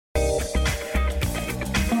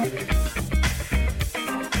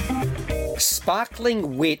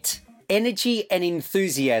Sparkling wit, energy and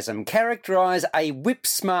enthusiasm characterise a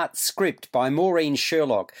whip-smart script by Maureen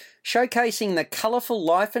Sherlock, showcasing the colourful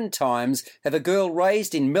life and times of a girl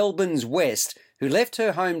raised in Melbourne's West who left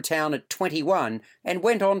her hometown at 21 and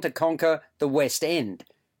went on to conquer the West End.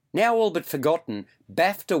 Now all but forgotten,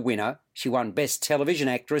 BAFTA winner, she won Best Television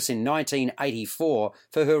Actress in 1984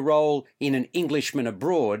 for her role in An Englishman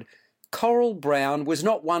Abroad, Coral Browne was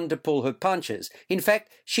not one to pull her punches. In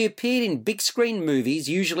fact, she appeared in big-screen movies,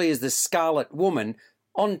 usually as the Scarlet Woman,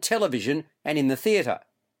 on television and in the theatre.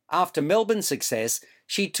 After Melbourne's success,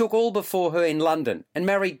 she took all before her in London and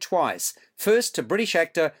married twice, first to British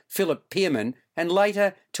actor Philip Pearman and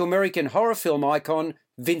later to American horror film icon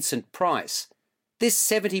Vincent Price. This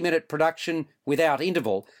 70-minute production, without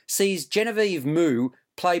interval, sees Genevieve Moo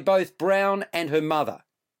play both Browne and her mother.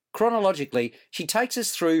 Chronologically, she takes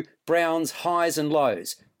us through Browne's highs and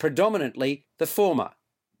lows, predominantly the former.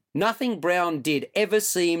 Nothing Browne did ever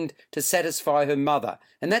seemed to satisfy her mother,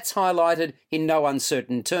 and that's highlighted in no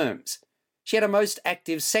uncertain terms. She had a most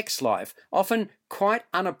active sex life, often quite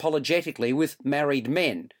unapologetically with married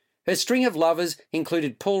men. Her string of lovers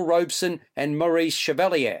included Paul Robeson and Maurice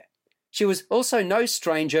Chevalier. She was also no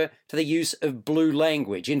stranger to the use of blue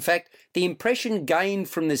language. In fact, the impression gained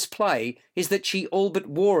from this play is that she all but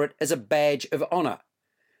wore it as a badge of honour.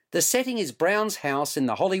 The setting is Browne's house in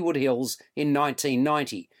the Hollywood Hills in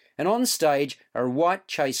 1990, and on stage are a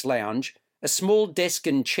white chaise lounge, a small desk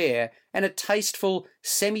and chair, and a tasteful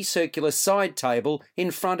semicircular side table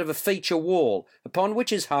in front of a feature wall, upon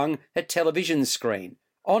which is hung a television screen.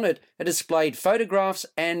 On it are displayed photographs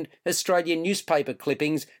and Australian newspaper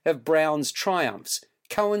clippings of Browne's triumphs,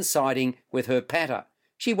 coinciding with her patter.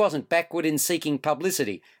 She wasn't backward in seeking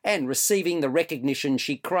publicity and receiving the recognition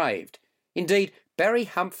she craved. Indeed, Barry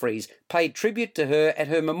Humphries paid tribute to her at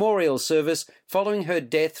her memorial service following her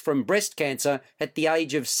death from breast cancer at the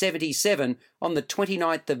age of 77 on the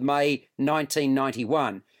 29th of May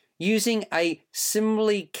 1991, using a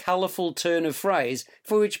similarly colourful turn of phrase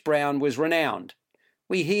for which Browne was renowned.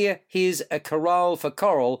 We hear "Here's a chorale for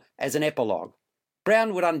Coral" as an epilogue.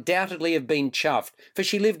 Browne would undoubtedly have been chuffed, for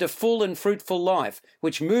she lived a full and fruitful life,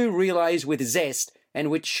 which Moo relays with zest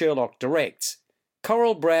and which Sherlock directs.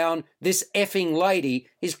 Coral Browne, this effing lady,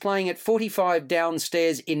 is playing at 45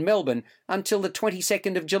 Downstairs in Melbourne until the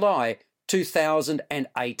 22nd of July,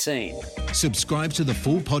 2018. Subscribe to the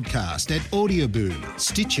full podcast at Audioboom,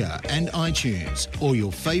 Stitcher and iTunes, or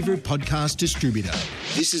your favourite podcast distributor.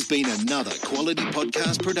 This has been another quality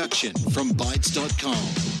podcast production from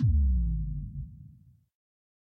Bytes.com.